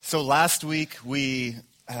So last week we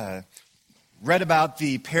read about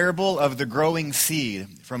the parable of the growing seed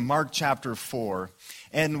from Mark chapter 4.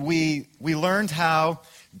 And we learned how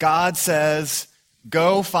God says,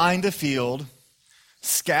 go find a field,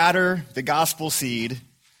 scatter the gospel seed,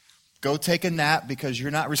 go take a nap because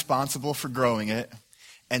you're not responsible for growing it,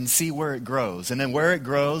 and see where it grows. And then where it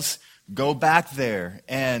grows, go back there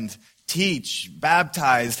and teach,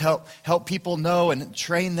 baptize, help people know and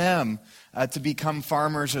train them to become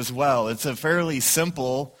farmers as well. It's a fairly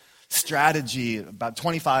simple strategy. About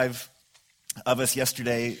 25 of us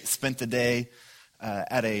yesterday spent the day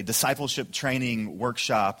at a discipleship training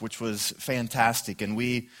workshop, which was fantastic. And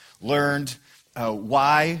we learned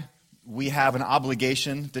why we have an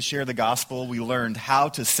obligation to share the gospel. We learned how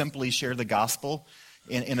to simply share the gospel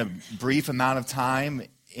in a brief amount of time,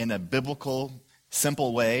 in a biblical,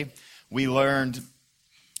 simple way. We learned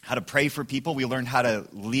how to pray for people. We learned how to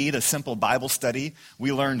lead a simple Bible study.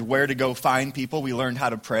 We learned where to go find people. We learned how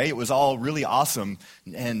to pray. It was all really awesome.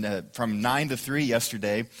 And from 9 to 3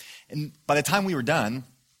 yesterday. And by the time we were done,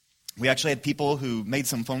 we actually had people who made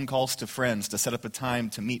some phone calls to friends to set up a time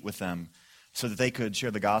to meet with them so that they could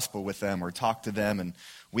share the gospel with them or talk to them. And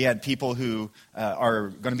we had people who are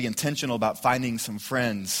going to be intentional about finding some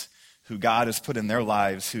friends who God has put in their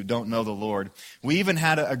lives who don't know the Lord. We even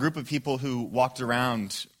had a group of people who walked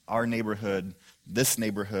around our neighborhood, this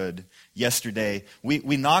neighborhood, yesterday.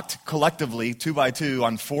 We knocked collectively, 2 by 2,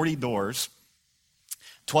 on 40 doors.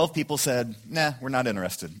 12 people said, nah, we're not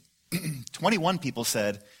interested. 21 people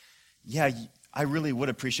said, yeah, I really would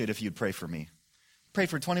appreciate if you'd pray for me. Prayed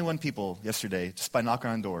for 21 people yesterday just by knocking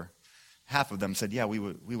on a door. Half of them said, yeah, we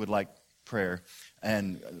would like prayer.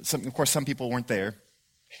 And of course, some people weren't there,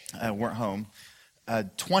 weren't home.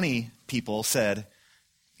 20 people said,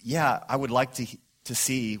 yeah, I would like to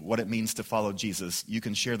see what it means to follow Jesus. You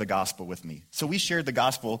can share the gospel with me. So we shared the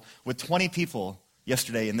gospel with 20 people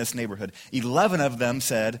yesterday in this neighborhood. 11 of them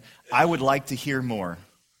said, I would like to hear more.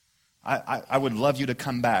 I would love you to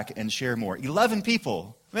come back and share more. 11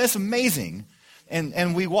 people. I mean, that's amazing.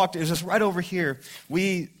 And we walked, it was just right over here.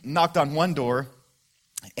 We knocked on one door,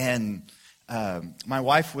 and my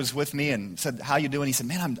wife was with me and said, how you doing? He said,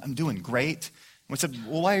 man, I'm doing great. And we said,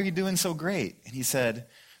 well, why are you doing so great? And he said,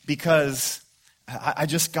 because I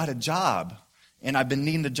just got a job, and I've been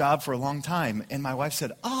needing the job for a long time. And my wife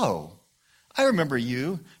said, oh, I remember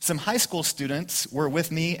you. Some high school students were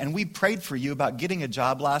with me, and we prayed for you about getting a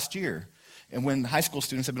job last year. And when high school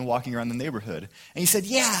students have been walking around the neighborhood. And he said,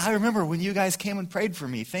 yeah, I remember when you guys came and prayed for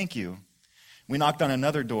me. Thank you. We knocked on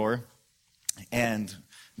another door and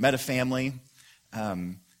met a family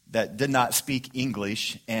that did not speak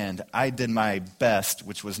English. And I did my best,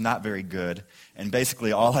 which was not very good. And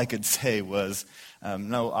basically all I could say was,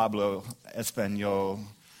 no hablo español.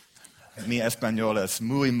 Mi español es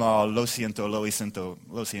muy mal. Lo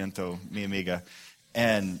siento, mi amiga.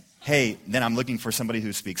 And hey, then I'm looking for somebody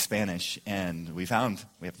who speaks Spanish, and we have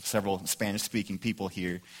several Spanish-speaking people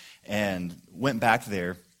here, and went back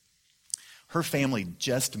there. Her family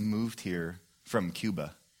just moved here from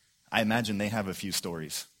Cuba. I imagine they have a few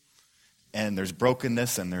stories. And there's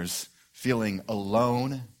brokenness, and there's feeling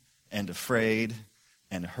alone and afraid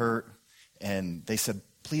and hurt. And they said,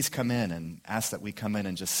 please come in, and asked that we come in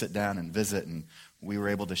and just sit down and visit. And we were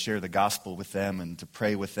able to share the gospel with them and to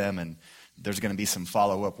pray with them. And there's going to be some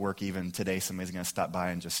follow-up work even today. Somebody's going to stop by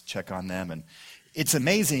and just check on them. And it's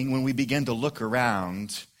amazing when we begin to look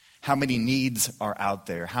around how many needs are out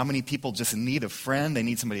there. How many people just need a friend. They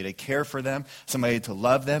need somebody to care for them, somebody to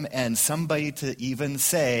love them, and somebody to even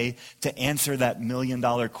say, to answer that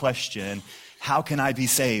million-dollar question, how can I be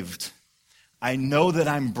saved? I know that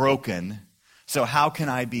I'm broken, so how can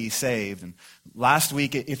I be saved? And last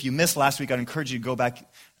week, if you missed last week, I'd encourage you to go back.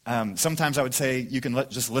 Sometimes I would say you can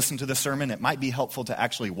just listen to the sermon. It might be helpful to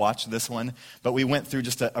actually watch this one. But we went through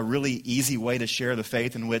just a really easy way to share the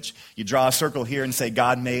faith, in which you draw a circle here and say,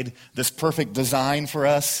 God made this perfect design for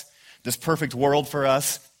us, this perfect world for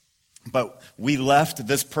us. But we left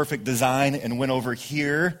this perfect design and went over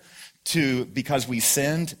here because we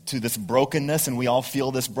sinned, to this brokenness, and we all feel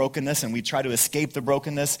this brokenness, and we try to escape the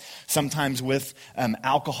brokenness, sometimes with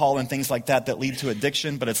alcohol and things like that lead to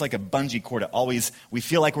addiction, but it's like a bungee cord. We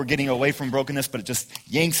feel like we're getting away from brokenness, but it just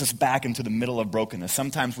yanks us back into the middle of brokenness.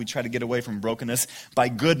 Sometimes we try to get away from brokenness by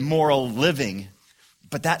good moral living,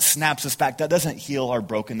 but that snaps us back. That doesn't heal our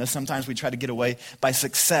brokenness. Sometimes we try to get away by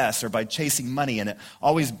success or by chasing money, and it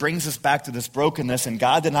always brings us back to this brokenness, and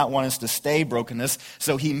God did not want us to stay brokenness,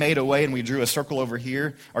 so he made a way, and we drew a circle over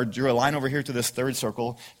here, or drew a line over here to this third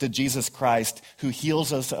circle, to Jesus Christ, who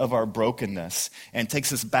heals us of our brokenness and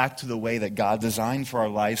takes us back to the way that God designed for our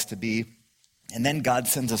lives to be. And then God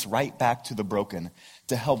sends us right back to the broken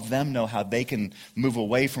to help them know how they can move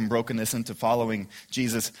away from brokenness into following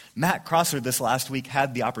Jesus. Matt Crosser this last week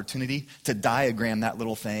had the opportunity to diagram that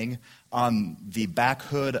little thing on the back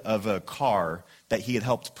hood of a car that he had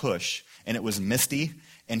helped push. And it was misty,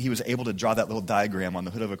 and he was able to draw that little diagram on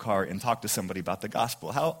the hood of a car and talk to somebody about the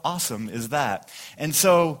gospel. How awesome is that? And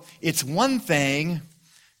so it's one thing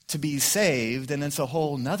to be saved, and it's a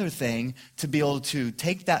whole nother thing to be able to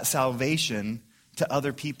take that salvation to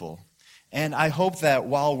other people. And I hope that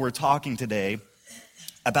while we're talking today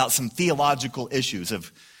about some theological issues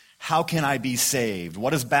of how can I be saved, what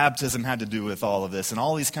does baptism have to do with all of this, and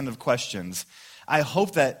all these kind of questions, I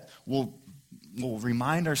hope that we'll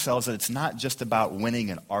remind ourselves that it's not just about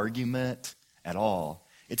winning an argument at all.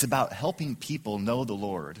 It's about helping people know the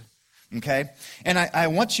Lord. Okay? And I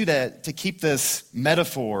want you to keep this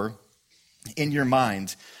metaphor in your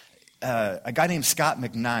mind. A guy named Scott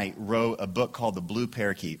McKnight wrote a book called The Blue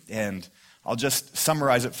Parakeet, and I'll just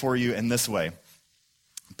summarize it for you in this way.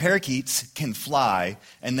 Parakeets can fly,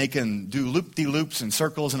 and they can do loop-de-loops and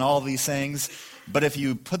circles and all of these things, but if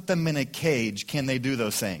you put them in a cage, can they do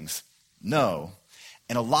those things? No.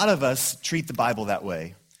 And a lot of us treat the Bible that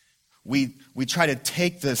way. We try to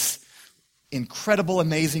take this incredible,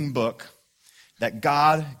 amazing book that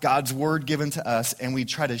God's word given to us, and we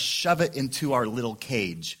try to shove it into our little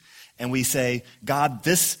cage. And we say, God,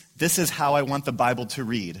 this is how I want the Bible to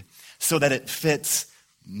read, so that it fits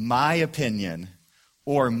my opinion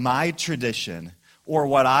or my tradition or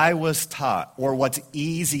what I was taught or what's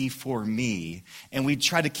easy for me. And we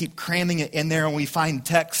try to keep cramming it in there, and we find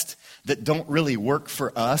texts that don't really work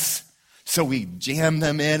for us. So we jam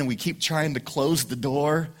them in and we keep trying to close the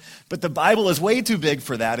door. But the Bible is way too big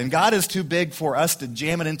for that, and God is too big for us to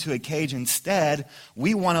jam it into a cage. Instead,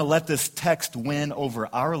 we want to let this text win over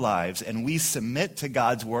our lives, and we submit to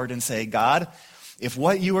God's word and say, God, if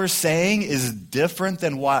what you are saying is different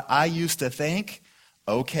than what I used to think,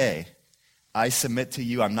 okay, I submit to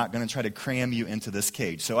you. I'm not going to try to cram you into this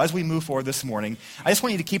cage. So as we move forward this morning, I just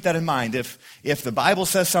want you to keep that in mind. If the Bible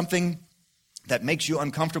says something that makes you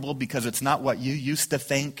uncomfortable because it's not what you used to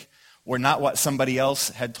think or not what somebody else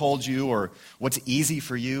had told you or what's easy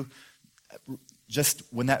for you, just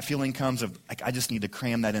when that feeling comes of, like, I just need to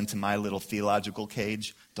cram that into my little theological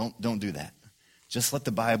cage, don't do that. Just let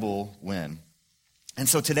the Bible win. And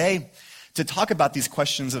so today, to talk about these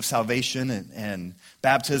questions of salvation and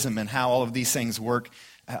baptism and how all of these things work,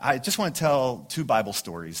 I just want to tell two Bible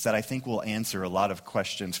stories that I think will answer a lot of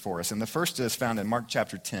questions for us. And the first is found in Mark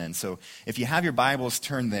chapter 10. So if you have your Bibles,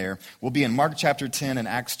 turn there. We'll be in Mark chapter 10 and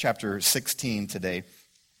Acts chapter 16 today.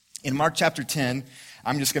 In Mark chapter 10,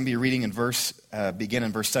 I'm just going to be reading begin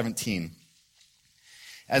in verse 17.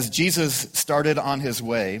 As Jesus started on his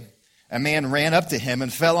way, a man ran up to him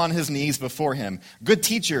and fell on his knees before him. Good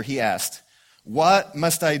teacher, he asked, what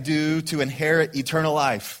must I do to inherit eternal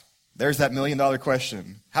life? There's that $1 million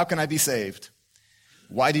question. How can I be saved?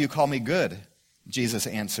 Why do you call me good? Jesus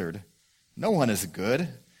answered, no one is good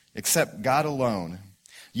except God alone.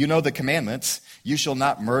 You know the commandments. You shall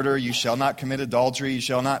not murder. You shall not commit adultery. You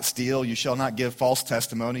shall not steal. You shall not give false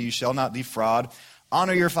testimony. You shall not defraud.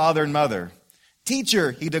 Honor your father and mother.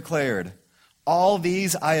 Teacher, he declared, all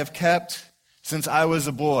these I have kept since I was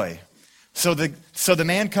a boy. So the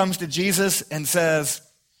man comes to Jesus and says,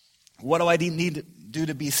 what do I need to do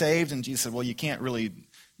to be saved? And Jesus said, well, you can't really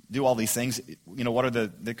do all these things. You know, what are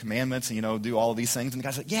the commandments? And, do all of these things. And the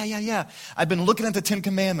guy said, yeah. I've been looking at the 10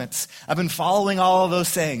 commandments. I've been following all of those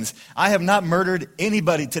things. I have not murdered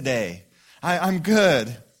anybody today. I'm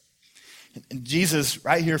good. And Jesus,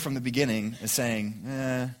 right here from the beginning, is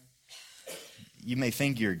saying, you may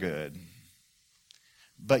think you're good,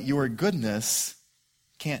 but your goodness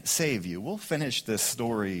can't save you. We'll finish this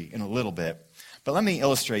story in a little bit, but let me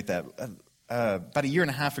illustrate that. About a year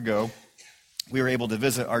and a half ago, we were able to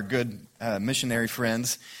visit our good missionary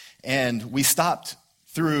friends, and we stopped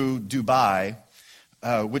through Dubai,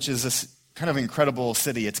 which is this kind of incredible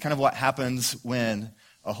city. It's kind of what happens when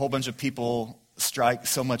a whole bunch of people strike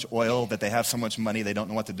so much oil that they have so much money they don't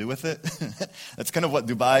know what to do with it. That's kind of what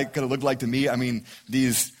Dubai could have looked like to me. I mean,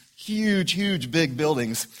 these huge, big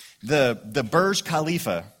buildings. The Burj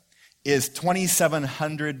Khalifa is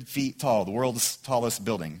 2,700 feet tall, the world's tallest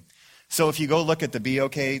building. So if you go look at the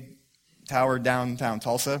BOK Tower downtown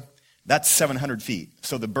Tulsa, that's 700 feet.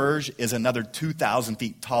 So the Burj is another 2,000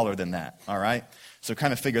 feet taller than that, all right? So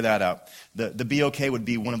kind of figure that out. The BOK would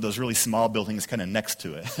be one of those really small buildings kind of next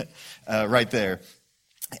to it, right there.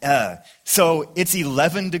 So it's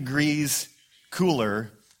 11 degrees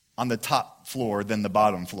cooler on the top floor than the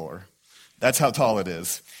bottom floor. That's how tall it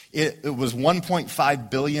is. It was $1.5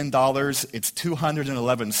 billion. It's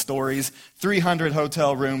 211 stories, 300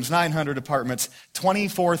 hotel rooms, 900 apartments,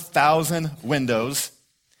 24,000 windows,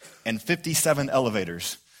 and 57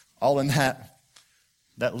 elevators, all in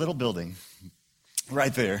that little building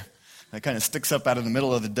right there that kind of sticks up out of the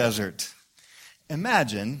middle of the desert.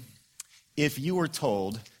 Imagine if you were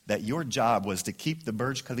told that your job was to keep the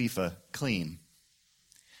Burj Khalifa clean,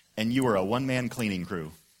 and you were a one-man cleaning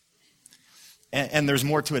crew. And there's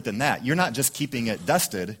more to it than that. You're not just keeping it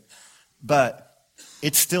dusted, but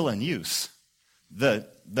it's still in use. The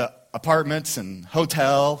apartments and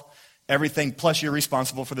hotel, everything, plus you're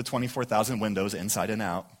responsible for the 24,000 windows inside and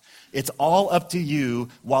out. It's all up to you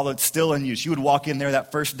while it's still in use. You would walk in there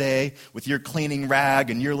that first day with your cleaning rag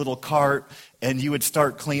and your little cart, and you would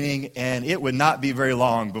start cleaning, and it would not be very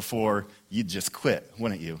long before you'd just quit,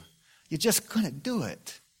 wouldn't you? You just couldn't do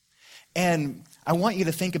it. And I want you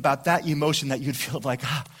to think about that emotion that you'd feel like,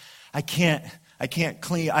 I can't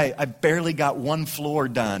clean. I barely got one floor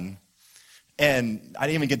done, and I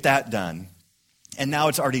didn't even get that done. And now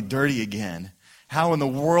it's already dirty again. How in the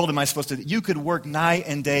world am I supposed to? You could work night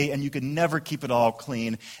and day, and you could never keep it all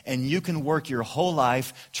clean. And you can work your whole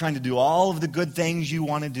life trying to do all of the good things you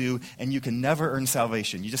want to do, and you can never earn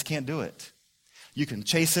salvation. You just can't do it. You can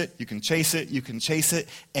chase it, you can chase it, you can chase it,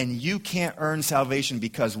 and you can't earn salvation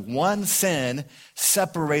because one sin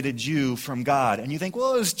separated you from God. And you think,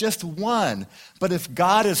 well, it was just one. But if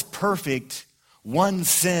God is perfect, one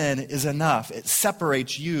sin is enough. It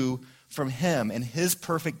separates you from him and his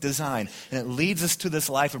perfect design. And it leads us to this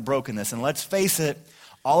life of brokenness. And let's face it,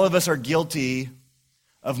 all of us are guilty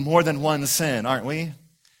of more than one sin, aren't we?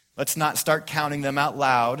 Let's not start counting them out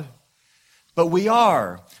loud. But we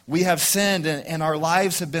are. We have sinned, and our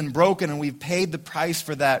lives have been broken, and we've paid the price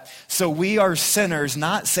for that. So we are sinners,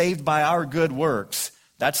 not saved by our good works.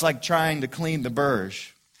 That's like trying to clean the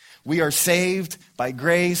Burj. We are saved by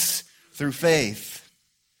grace through faith.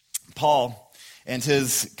 Paul and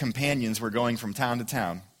his companions were going from town to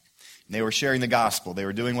town. They were sharing the gospel. They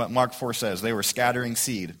were doing what Mark 4 says. They were scattering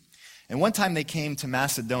seed. And one time they came to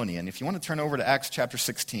Macedonia. And if you want to turn over to Acts chapter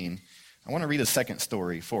 16, I want to read a second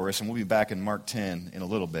story for us, and we'll be back in Mark 10 in a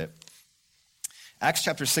little bit. Acts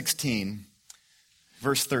chapter 16,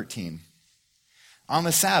 verse 13. On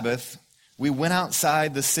the Sabbath, we went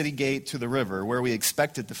outside the city gate to the river, where we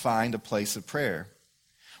expected to find a place of prayer.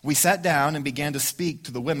 We sat down and began to speak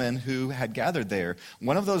to the women who had gathered there.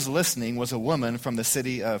 One of those listening was a woman from the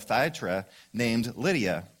city of Thyatira named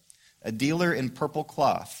Lydia, a dealer in purple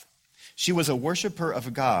cloth. She was a worshiper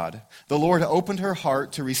of God. The Lord opened her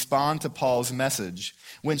heart to respond to Paul's message.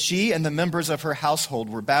 When she and the members of her household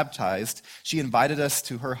were baptized, she invited us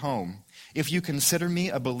to her home. If you consider me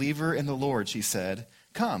a believer in the Lord, she said,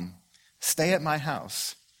 come, stay at my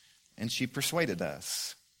house. And she persuaded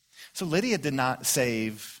us. So Lydia did not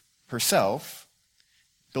save herself.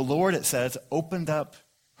 The Lord, it says, opened up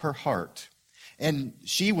her heart. And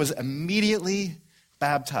she was immediately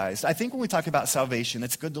baptized. I think when we talk about salvation,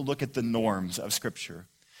 it's good to look at the norms of Scripture.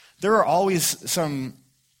 There are always some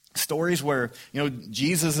stories where,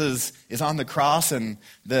 Jesus is on the cross and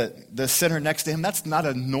the sinner next to him. That's not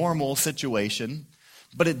a normal situation,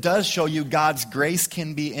 but it does show you God's grace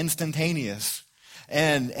can be instantaneous.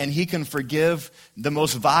 And he can forgive the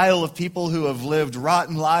most vile of people who have lived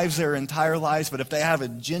rotten lives their entire lives. But if they have a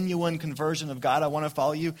genuine conversion of God, I want to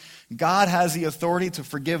follow you, God has the authority to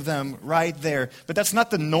forgive them right there. But that's not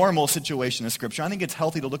the normal situation in Scripture. I think it's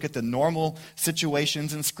healthy to look at the normal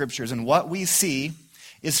situations in Scriptures. And what we see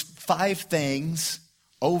is 5 things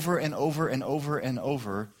over and over and over and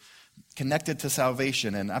over connected to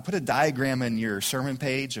salvation. And I put a diagram in your sermon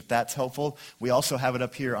page, if that's helpful. We also have it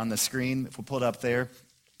up here on the screen, if we'll pull it up there.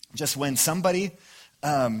 Just when somebody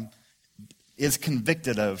is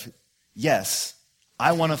convicted of, yes,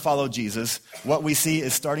 I want to follow Jesus, what we see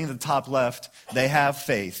is starting at the top left, they have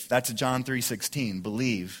faith. That's John 3:16,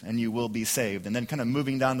 believe and you will be saved. And then kind of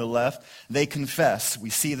moving down the left, they confess. We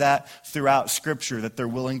see that throughout Scripture, that they're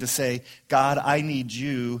willing to say, God, I need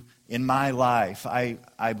you in my life. I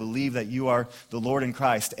believe that you are the Lord in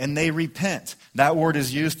Christ. And they repent. That word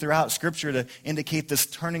is used throughout Scripture to indicate this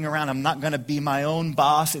turning around. I'm not going to be my own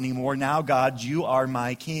boss anymore. Now, God, you are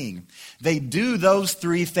my king. They do those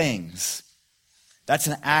 3 things. That's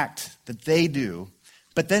an act that they do.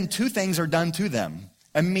 But then 2 things are done to them.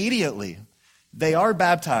 Immediately, they are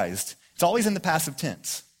baptized. It's always in the passive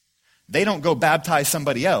tense. They don't go baptize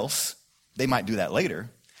somebody else. They might do that later.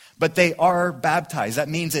 But they are baptized. That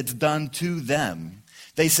means it's done to them.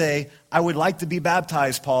 They say, I would like to be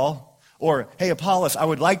baptized, Paul. Or, hey, Apollos, I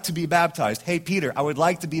would like to be baptized. Hey, Peter, I would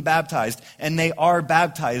like to be baptized. And they are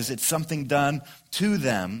baptized. It's something done to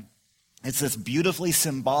them. It's this beautifully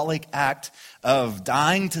symbolic act of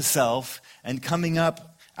dying to self and coming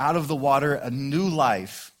up out of the water a new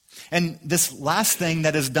life. And this last thing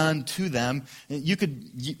that is done to them, you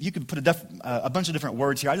could put a bunch of different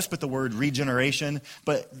words here. I just put the word regeneration,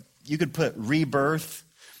 but you could put rebirth,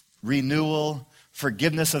 renewal,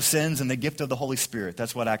 forgiveness of sins, and the gift of the Holy Spirit.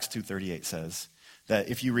 That's what Acts 2:38 says. That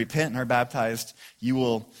if you repent and are baptized,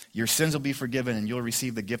 your sins will be forgiven and you'll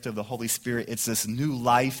receive the gift of the Holy Spirit. It's this new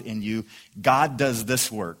life in you. God does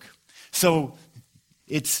this work. So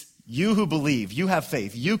it's you who believe, you have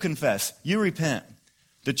faith, you confess, you repent.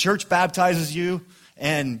 The church baptizes you,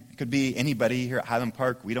 and it could be anybody here at Highland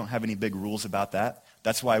Park. We don't have any big rules about that.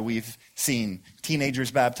 That's why we've seen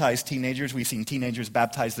teenagers baptize teenagers. We've seen teenagers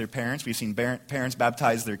baptize their parents. We've seen parents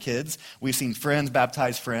baptize their kids. We've seen friends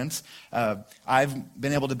baptize friends. I've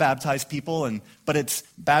been able to baptize people, but it's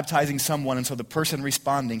baptizing someone, and so the person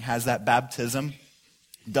responding has that baptism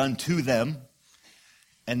done to them,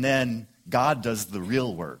 and then God does the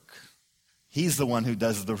real work. He's the one who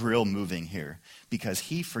does the real moving here because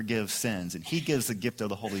he forgives sins and he gives the gift of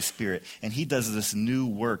the Holy Spirit and he does this new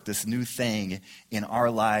work, this new thing in our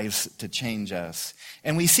lives to change us.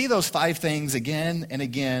 And we see those 5 things again and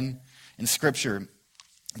again in Scripture.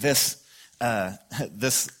 This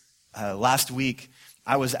last week,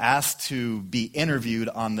 I was asked to be interviewed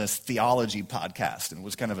on this theology podcast, and it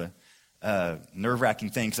was kind of a nerve-wracking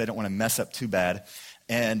thing because I don't want to mess up too bad.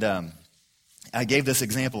 And I gave this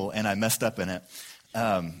example, and I messed up in it.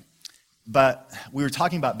 But we were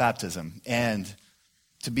talking about baptism, and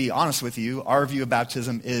to be honest with you, our view of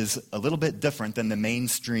baptism is a little bit different than the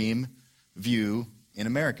mainstream view in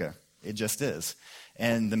America. It just is.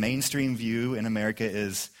 And the mainstream view in America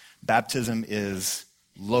is baptism is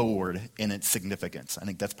lowered in its significance. I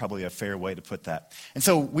think that's probably a fair way to put that. And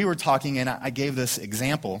so we were talking, and I gave this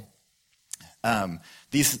example.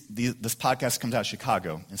 This podcast comes out of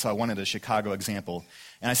Chicago, and so I wanted a Chicago example.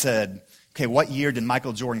 And I said, okay, what year did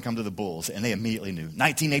Michael Jordan come to the Bulls? And they immediately knew,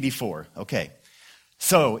 1984. Okay.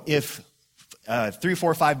 So if 3,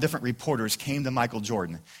 4, 5 different reporters came to Michael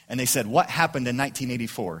Jordan, and they said, what happened in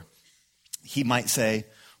 1984? He might say,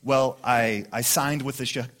 well, I signed with the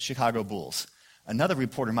Chicago Bulls. Another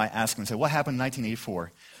reporter might ask him and say, what happened in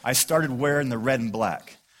 1984? I started wearing the red and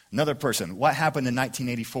black. Another person, what happened in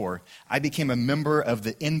 1984? I became a member of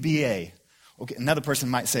the NBA. Okay, another person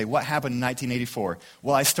might say, what happened in 1984?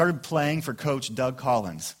 Well, I started playing for Coach Doug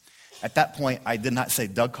Collins. At that point, I did not say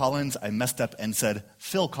Doug Collins. I messed up and said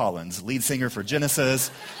Phil Collins, lead singer for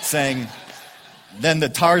Genesis, saying, then the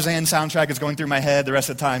Tarzan soundtrack is going through my head the rest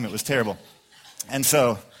of the time. It was terrible. And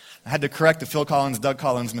so I had to correct the Phil Collins, Doug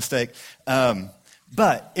Collins mistake.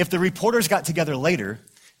 But if the reporters got together later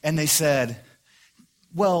and they said,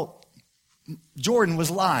 well, Jordan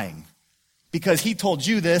was lying because he told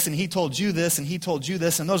you this and he told you this and he told you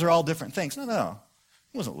this, and those are all different things. No,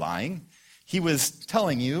 he wasn't lying. He was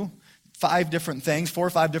telling you 4 or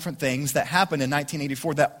 5 different things that happened in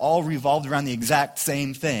 1984 that all revolved around the exact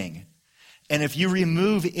same thing. And if you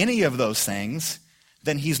remove any of those things,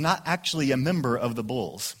 then he's not actually a member of the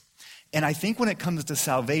Bulls. And I think when it comes to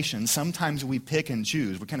salvation, sometimes we pick and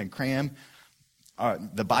choose. We kind of cram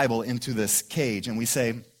the Bible into this cage, and we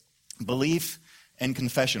say belief and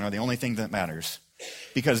confession are the only thing that matters.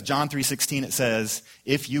 Because John 3:16, it says,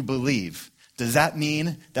 if you believe. Does that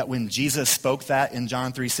mean that when Jesus spoke that in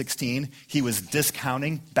John 3:16, he was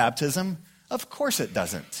discounting baptism? Of course it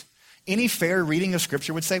doesn't. Any fair reading of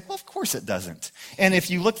Scripture would say, well, of course it doesn't. And if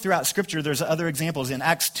you look throughout Scripture, there's other examples. In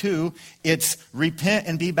Acts 2, it's repent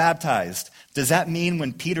and be baptized. Does that mean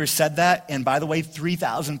when Peter said that, and by the way,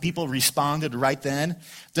 3,000 people responded right then,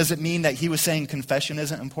 does it mean that he was saying confession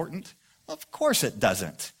isn't important? Well, of course it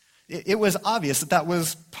doesn't. It was obvious that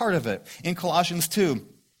was part of it. In Colossians 2,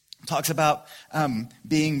 it talks about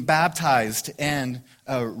being baptized and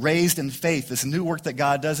raised in faith, this new work that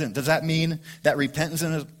God does. Does that mean that repentance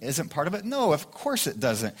isn't part of it? No, of course it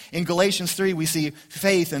doesn't. In Galatians 3, we see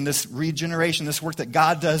faith and this regeneration, this work that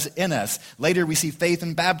God does in us. Later, we see faith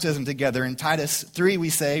and baptism together. In Titus 3,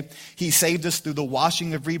 we say he saved us through the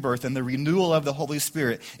washing of rebirth and the renewal of the Holy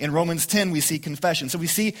Spirit. In Romans 10, we see confession. So we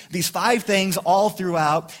see these 5 things all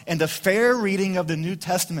throughout, and the fair reading of the New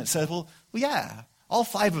Testament says, well, yeah, all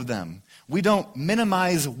 5 of them. We don't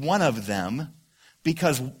minimize one of them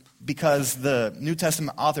because the New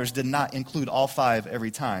Testament authors did not include all 5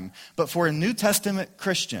 every time. But for a New Testament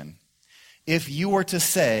Christian, if you were to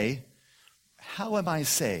say, how am I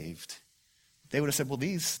saved? They would have said, well,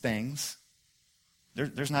 these things,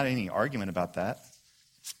 there's not any argument about that.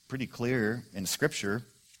 It's pretty clear in Scripture.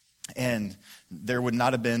 And there would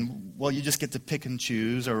not have been, well, you just get to pick and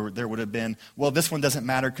choose, or there would have been, well, this one doesn't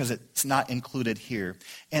matter because it's not included here.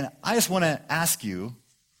 And I just want to ask you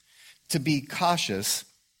to be cautious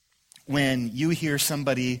when you hear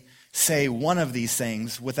somebody say one of these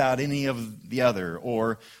things without any of the other,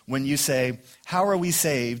 or when you say, how are we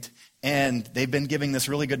saved? And they've been giving this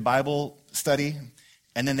really good Bible study,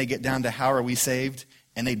 and then they get down to how are we saved,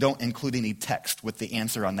 and they don't include any text with the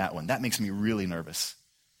answer on that one. That makes me really nervous,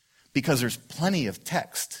 because there's plenty of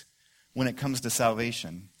text when it comes to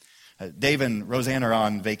salvation. Dave and Roseanne are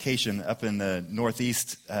on vacation up in the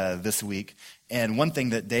Northeast this week, and one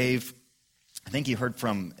thing that Dave, I think he heard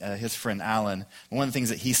from his friend Alan, one of the things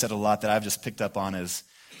that he said a lot that I've just picked up on is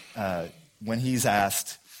when he's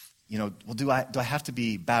asked, well, do I have to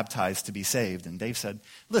be baptized to be saved? And Dave said,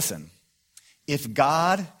 listen, if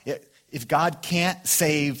God can't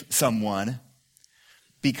save someone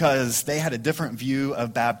because they had a different view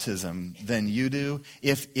of baptism than you do,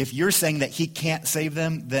 if you're saying that he can't save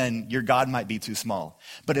them, then your God might be too small.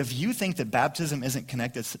 But if you think that baptism isn't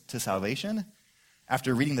connected to salvation,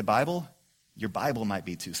 after reading the Bible, your Bible might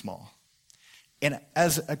be too small. And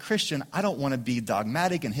as a Christian, I don't want to be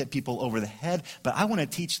dogmatic and hit people over the head, but I want to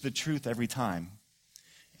teach the truth every time.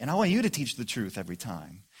 And I want you to teach the truth every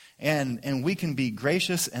time. And we can be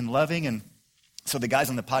gracious and loving. And so the guys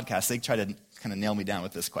on the podcast, they try to kind of nail me down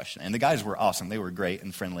with this question. And the guys were awesome. They were great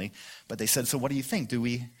and friendly. But they said, so what do you think? Do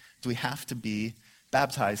we have to be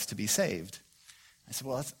baptized to be saved? I said,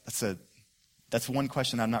 well, that's one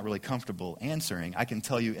question I'm not really comfortable answering. I can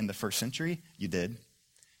tell you in the first century, you did.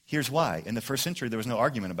 Here's why. In the first century, there was no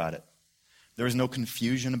argument about it. There was no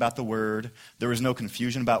confusion about the word. There was no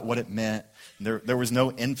confusion about what it meant. There was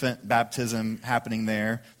no infant baptism happening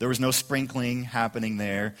there. There was no sprinkling happening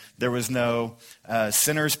there. There was no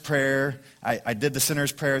sinner's prayer. I did the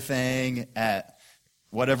sinner's prayer thing at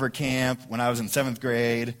whatever camp when I was in 7th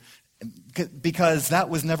grade, because that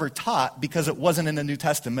was never taught, because it wasn't in the New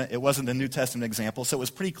Testament. It wasn't a New Testament example, so it was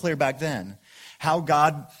pretty clear back then. How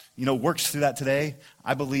God, works through that today,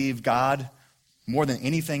 I believe God, more than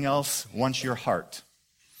anything else, wants your heart.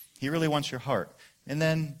 He really wants your heart. And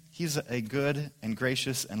then he's a good and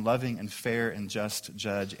gracious and loving and fair and just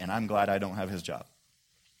judge, and I'm glad I don't have his job.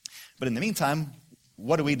 But in the meantime,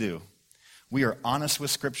 what do? We are honest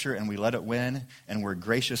with Scripture, and we let it win, and we're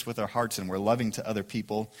gracious with our hearts, and we're loving to other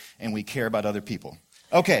people, and we care about other people.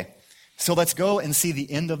 Okay, so let's go and see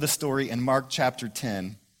the end of the story in Mark chapter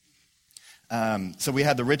 10. So we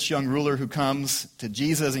had the rich young ruler who comes to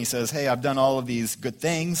Jesus, and he says, hey, I've done all of these good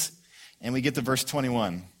things. And we get to verse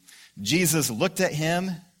 21. Jesus looked at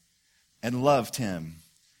him and loved him.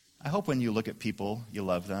 I hope when you look at people, you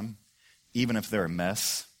love them, even if they're a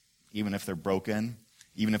mess, even if they're broken,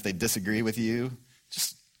 even if they disagree with you.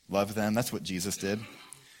 Just love them. That's what Jesus did.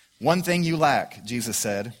 One thing you lack, Jesus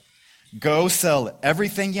said. Go sell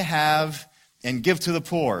everything you have and give to the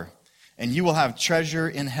poor, and you will have treasure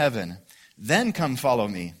in heaven. Then come follow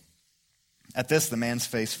me. At this, the man's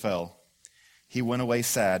face fell. He went away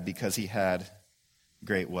sad because he had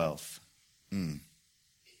great wealth. I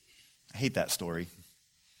hate that story.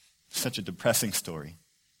 Such a depressing story.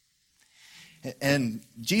 And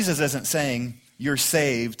Jesus isn't saying you're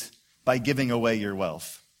saved by giving away your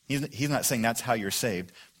wealth. He's not saying that's how you're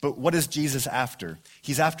saved. But what is Jesus after?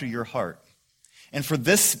 He's after your heart. And for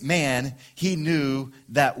this man, he knew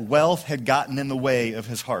that wealth had gotten in the way of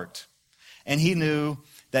his heart. And he knew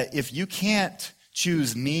that if you can't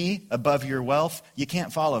choose me above your wealth, you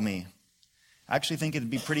can't follow me. I actually think it'd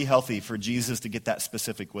be pretty healthy for Jesus to get that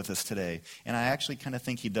specific with us today. And I actually kind of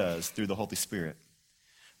think he does through the Holy Spirit.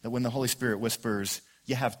 That when the Holy Spirit whispers,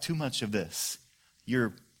 you have too much of this.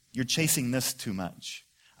 You're chasing this too much.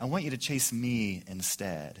 I want you to chase me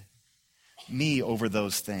instead. Me over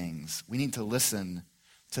those things. We need to listen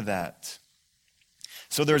to that.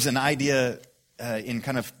 So there's an idea in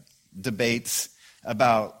kind of debates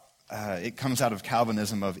about, it comes out of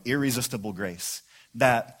Calvinism, of irresistible grace.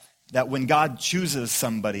 That when God chooses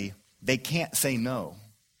somebody, they can't say no.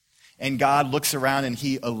 And God looks around and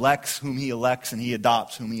he elects whom he elects, and he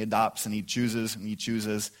adopts whom he adopts, and he chooses whom he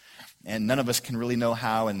chooses. And none of us can really know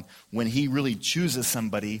how. And when he really chooses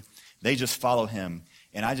somebody, they just follow him.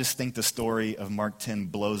 And I just think the story of Mark 10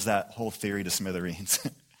 blows that whole theory to smithereens.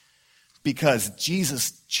 Because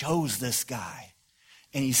Jesus chose this guy.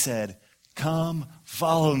 And he said, come,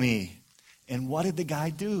 follow me. And what did the guy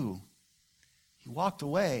do? He walked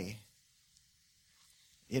away.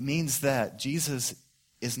 It means that Jesus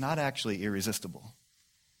is not actually irresistible.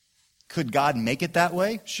 Could God make it that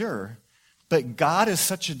way? Sure. But God is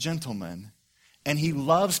such a gentleman, and he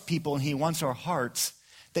loves people, and he wants our hearts,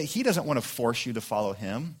 that he doesn't want to force you to follow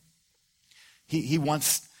him. He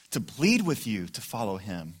wants to plead with you to follow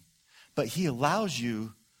him. But he allows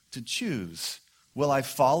you to choose. Will I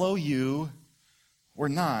follow you or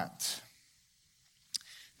not?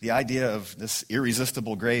 The idea of this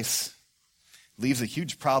irresistible grace leaves a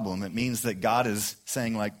huge problem. It means that God is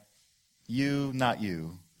saying, like, you, not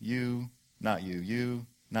you. You, not you. You,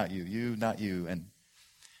 not you. You, not you. And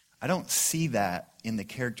I don't see that in the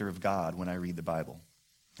character of God when I read the Bible.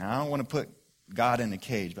 Now, I don't want to put God in a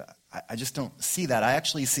cage, but I just don't see that. I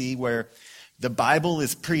actually see where the Bible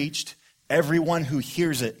is preached, everyone who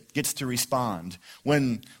hears it gets to respond.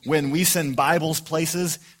 When we send Bibles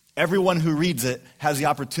places, everyone who reads it has the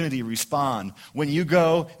opportunity to respond. When you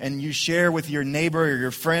go and you share with your neighbor or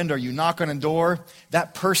your friend or you knock on a door,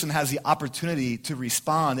 that person has the opportunity to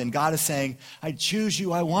respond. And God is saying, I choose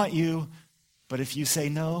you, I want you, but if you say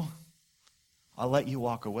no, I'll let you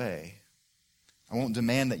walk away. I won't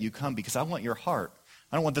demand that you come because I want your heart.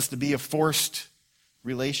 I don't want this to be a forced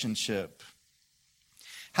relationship.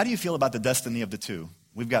 How do you feel about the destiny of the two?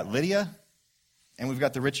 We've got Lydia and we've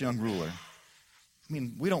got the rich young ruler. I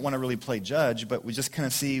mean, we don't want to really play judge, but we just kind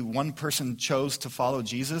of see one person chose to follow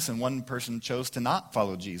Jesus and one person chose to not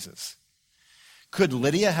follow Jesus. Could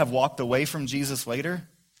Lydia have walked away from Jesus later?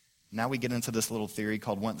 Now we get into this little theory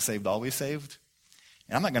called once saved, always saved.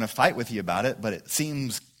 And I'm not going to fight with you about it, but it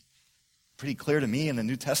seems pretty clear to me in the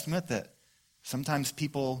New Testament that sometimes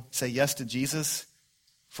people say yes to Jesus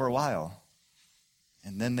for a while,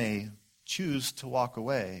 and then they choose to walk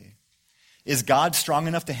away. Is God strong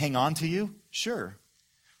enough to hang on to you? Sure.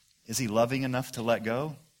 Is he loving enough to let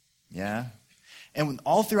go? Yeah. And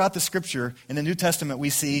all throughout the scripture in the New Testament, we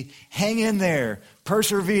see, hang in there,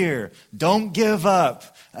 persevere, don't give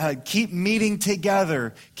up, keep meeting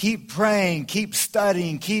together, keep praying, keep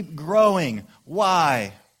studying, keep growing.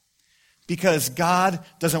 Why? Because God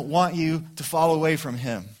doesn't want you to fall away from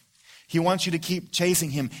him. He wants you to keep chasing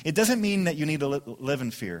him. It doesn't mean that you need to live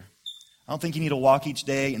in fear. I don't think you need to walk each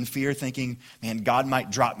day in fear thinking, man, God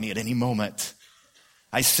might drop me at any moment.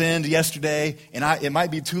 I sinned yesterday, and it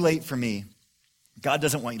might be too late for me. God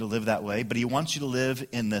doesn't want you to live that way, but he wants you to live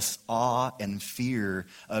in this awe and fear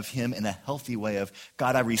of him in a healthy way of,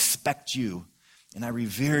 God, I respect you, and I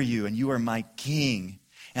revere you, and you are my king,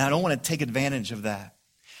 and I don't want to take advantage of that.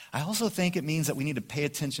 I also think it means that we need to pay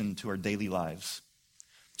attention to our daily lives,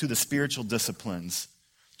 to the spiritual disciplines,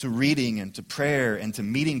 to reading and to prayer and to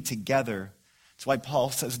meeting together. That's why Paul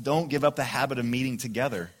says, don't give up the habit of meeting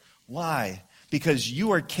together. Why? Because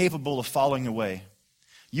you are capable of falling away.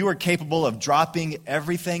 You are capable of dropping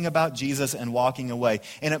everything about Jesus and walking away.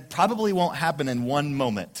 And it probably won't happen in one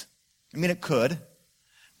moment. I mean, it could,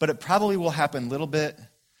 but it probably will happen little bit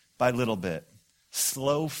by little bit.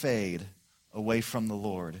 Slow fade away from the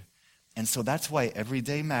Lord. And so that's why every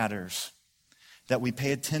day matters, that we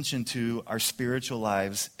pay attention to our spiritual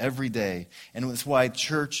lives every day. And it's why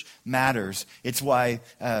church matters. It's why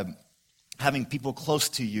having people close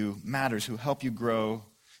to you matters who help you grow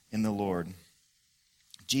in the Lord.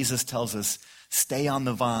 Jesus tells us, stay on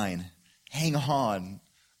the vine, hang on,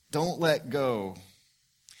 don't let go.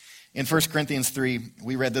 In 1 Corinthians 3,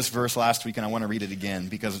 we read this verse last week, and I want to read it again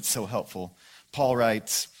because it's so helpful. Paul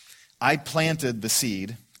writes, I planted the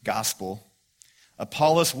seed, gospel,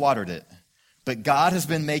 Apollos watered it, but God has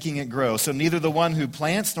been making it grow. So neither the one who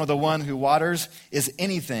plants nor the one who waters is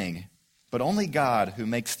anything, but only God who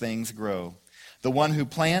makes things grow. The one who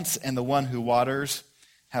plants and the one who waters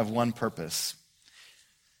have one purpose.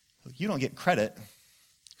 You don't get credit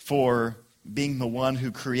for being the one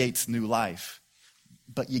who creates new life,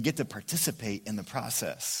 but you get to participate in the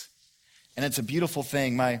process. And it's a beautiful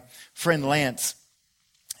thing. My friend Lance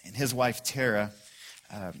and his wife Tara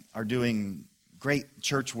are doing great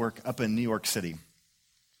church work up in New York City.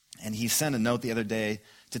 And he sent a note the other day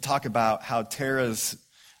to talk about how Tara's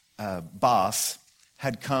boss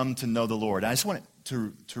had come to know the Lord. I just wanted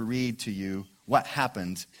to read to you what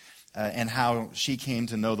happened and how she came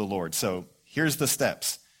to know the Lord. So here's the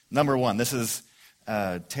steps. Number one, this is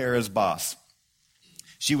Tara's boss.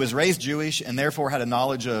 She was raised Jewish and therefore had a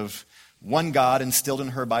knowledge of one God instilled in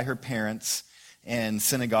her by her parents and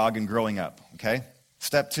synagogue and growing up. Okay?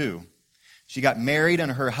 Step two, she got married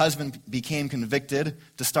and her husband became convicted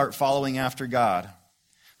to start following after God.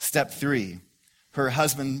 Step three, her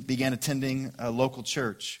husband began attending a local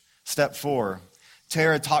church. Step four,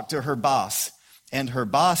 Tara talked to her boss, and her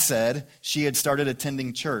boss said she had started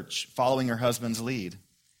attending church, following her husband's lead.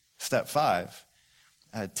 Step five,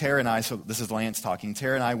 Tara and I, so this is Lance talking,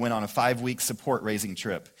 Tara and I went on a 5-week support raising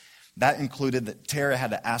trip. That included that Tara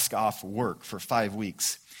had to ask off work for 5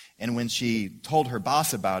 weeks. And when she told her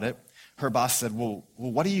boss about it, her boss said, well,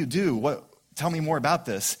 what do you do? Tell me more about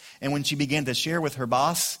this. And when she began to share with her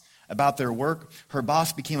boss about their work, her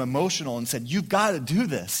boss became emotional and said, you've got to do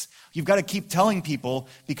this. You've got to keep telling people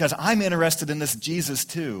because I'm interested in this Jesus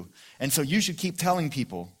too. And so you should keep telling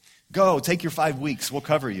people. Go, take your 5 weeks. We'll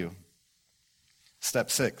cover you. Step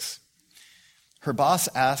 6. Her boss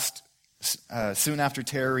asked soon after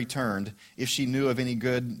Tara returned if she knew of any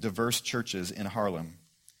good, diverse churches in Harlem.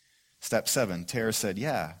 Step 7. Tara said,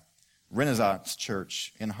 yeah, Renaissance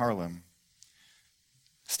Church in Harlem.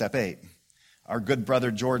 Step 8. Our good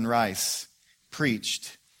brother Jordan Rice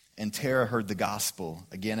preached, and Tara heard the gospel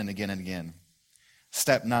again and again and again.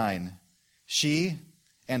 Step 9. She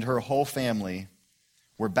and her whole family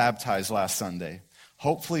were baptized last Sunday.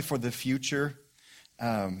 Hopefully for the future,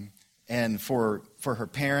 and for her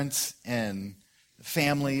parents and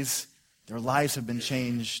families, their lives have been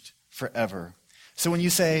changed forever. So when you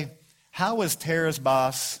say, how was Tara's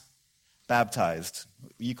boss baptized?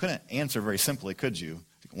 You couldn't answer very simply, could you?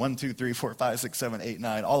 1, 2, 3, 4, 5, 6, 7, 8,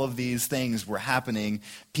 9. All of these things were happening.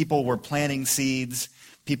 People were planting seeds.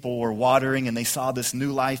 People were watering, and they saw this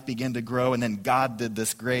new life begin to grow. And then God did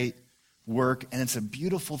this great work. And it's a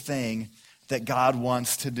beautiful thing that God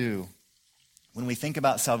wants to do. When we think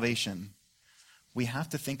about salvation, we have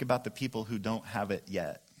to think about the people who don't have it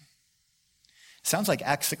yet. Sounds like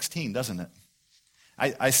Acts 16, doesn't it?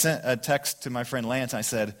 I sent a text to my friend Lance, and I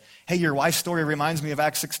said, hey, your wife's story reminds me of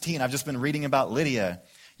Acts 16. I've just been reading about Lydia.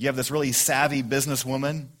 You have this really savvy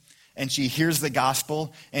businesswoman, and she hears the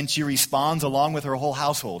gospel, and she responds along with her whole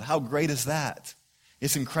household. How great is that?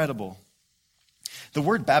 It's incredible. The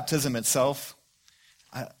word baptism itself,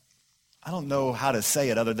 I don't know how to say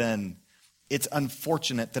it other than it's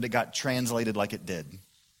unfortunate that it got translated like it did.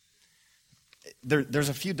 There's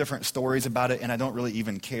a few different stories about it, and I don't really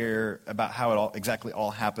even care about how it exactly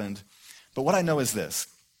all happened. But what I know is this.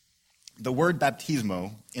 The word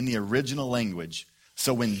baptismo in the original language,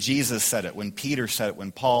 so when Jesus said it, when Peter said it,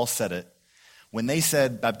 when Paul said it, when they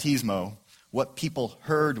said baptismo, what people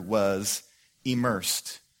heard was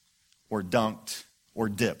immersed or dunked or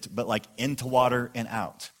dipped, but like into water and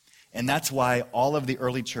out. And that's why all of the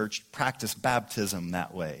early church practiced baptism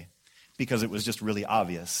that way, because it was just really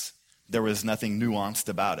obvious. There was nothing nuanced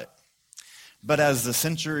about it. But as the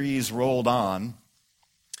centuries rolled on,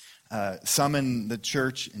 some in the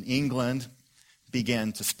church in England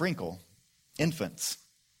began to sprinkle infants.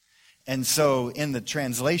 And so in the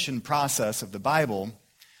translation process of the Bible,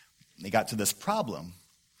 they got to this problem.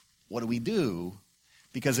 What do we do?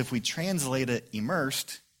 Because if we translate it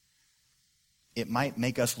immersed, it might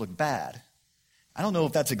make us look bad. I don't know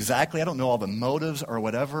if that's exactly, I don't know all the motives or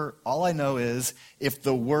whatever. All I know is if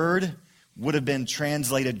the word would have been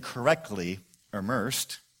translated correctly,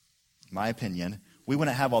 immersed, in my opinion, we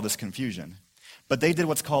wouldn't have all this confusion. But they did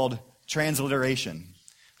what's called transliteration.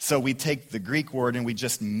 So we take the Greek word and we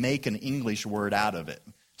just make an English word out of it.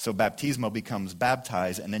 So baptismo becomes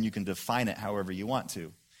baptize, and then you can define it however you want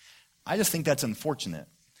to. I just think that's unfortunate.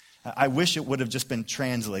 I wish it would have just been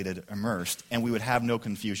translated immersed, and we would have no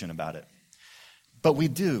confusion about it. But we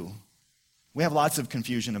do. We have lots of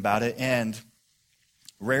confusion about it, and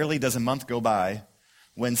rarely does a month go by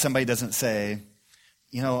when somebody doesn't say,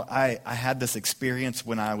 you know, I had this experience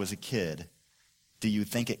when I was a kid. Do you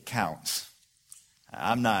think it counts?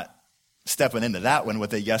 I'm not stepping into that one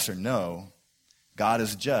with a yes or no. God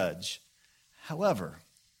is judge. However,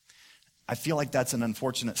 I feel like that's an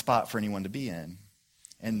unfortunate spot for anyone to be in.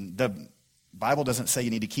 And the Bible doesn't say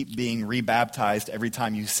you need to keep being rebaptized every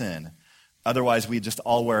time you sin. Otherwise, we just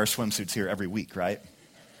all wear our swimsuits here every week, right?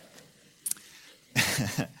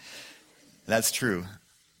 That's true.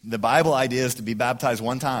 The Bible idea is to be baptized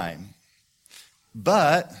one time.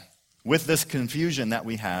 But with this confusion that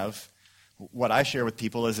we have, what I share with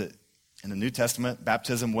people is that in the New Testament,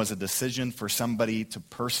 baptism was a decision for somebody to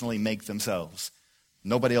personally make themselves.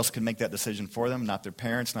 Nobody else could make that decision for them, not their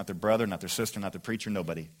parents, not their brother, not their sister, not the preacher,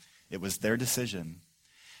 nobody. It was their decision.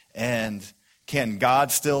 And can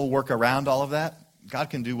God still work around all of that? God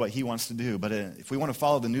can do what he wants to do. But if we want to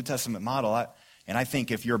follow the New Testament model, and I think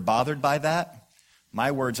if you're bothered by that,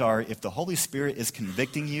 my words are, if the Holy Spirit is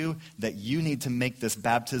convicting you that you need to make this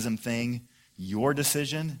baptism thing your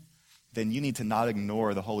decision, then you need to not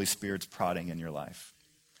ignore the Holy Spirit's prodding in your life.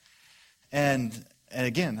 And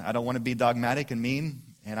again, I don't want to be dogmatic and mean,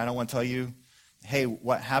 and I don't want to tell you, hey,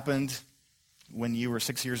 what happened when you were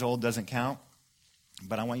 6 years old doesn't count.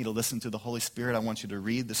 But I want you to listen to the Holy Spirit. I want you to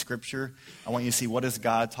read the Scripture. I want you to see what is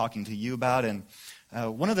God talking to you about. And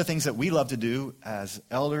one of the things that we love to do as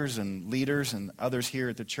elders and leaders and others here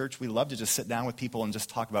at the church, we love to just sit down with people and just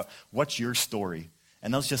talk about what's your story.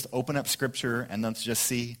 And let's just open up Scripture and let's just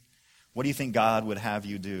see What do you think God would have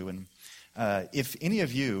you do? And if any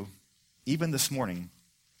of you, even this morning,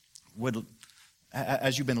 would,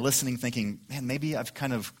 as you've been listening, thinking, man, maybe I've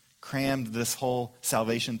kind of crammed this whole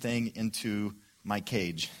salvation thing into my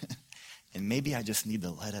cage, and maybe I just need to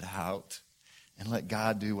let it out and let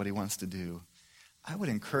God do what he wants to do, I would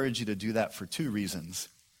encourage you to do that for two reasons.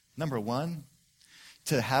 Number one,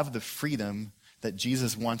 to have the freedom that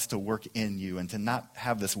Jesus wants to work in you and to not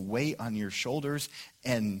have this weight on your shoulders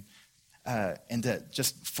and to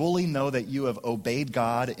just fully know that you have obeyed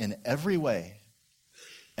God in every way.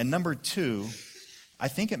 And number two, I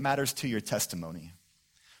think it matters to your testimony,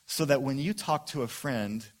 so that when you talk to a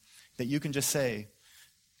friend, that you can just say,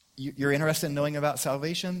 you're interested in knowing about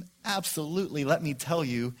salvation? Absolutely, let me tell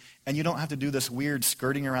you. And you don't have to do this weird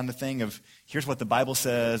skirting around the thing of, here's what the Bible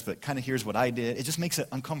says, but kind of here's what I did. It just makes it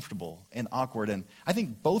uncomfortable and awkward. And I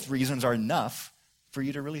think both reasons are enough for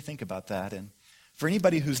you to really think about that. And for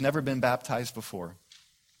anybody who's never been baptized before,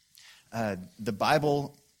 the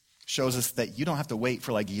Bible shows us that you don't have to wait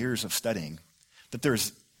for like years of studying, that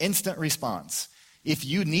there's instant response. If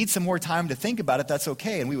you need some more time to think about it, that's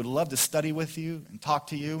okay, and we would love to study with you and talk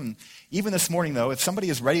to you. And even this morning, though, if somebody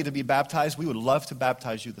is ready to be baptized, we would love to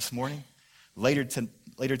baptize you this morning. Later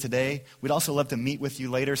today, we'd also love to meet with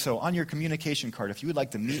you later. So on your communication card, if you would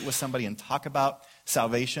like to meet with somebody and talk about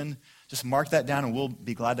salvation, just mark that down, and we'll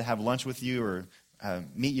be glad to have lunch with you or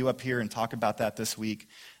meet you up here and talk about that this week.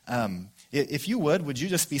 If you would you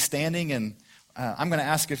just be standing, and I'm going to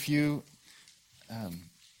ask a few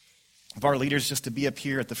of our leaders just to be up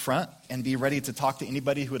here at the front and be ready to talk to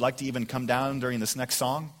anybody who would like to even come down during this next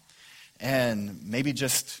song and maybe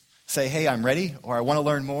just say, hey, I'm ready, or I want to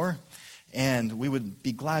learn more. And we would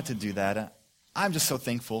be glad to do that. I'm just so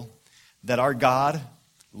thankful that our God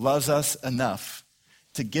loves us enough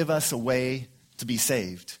to give us a way to be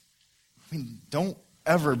saved. I mean, don't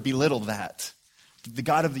ever belittle that. The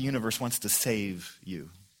God of the universe wants to save you.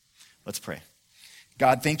 Let's pray.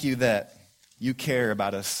 God, thank you that you care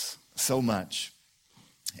about us so much.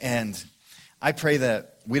 And I pray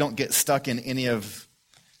that we don't get stuck in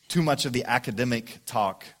too much of the academic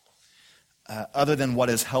talk other than what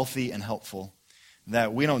is healthy and helpful.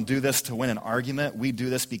 That we don't do this to win an argument. We do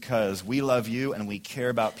this because we love you and we care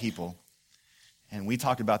about people. And we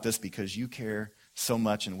talk about this because you care so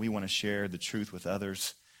much, and we want to share the truth with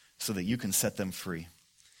others so that you can set them free.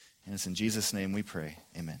 And it's in Jesus' name we pray.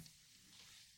 Amen.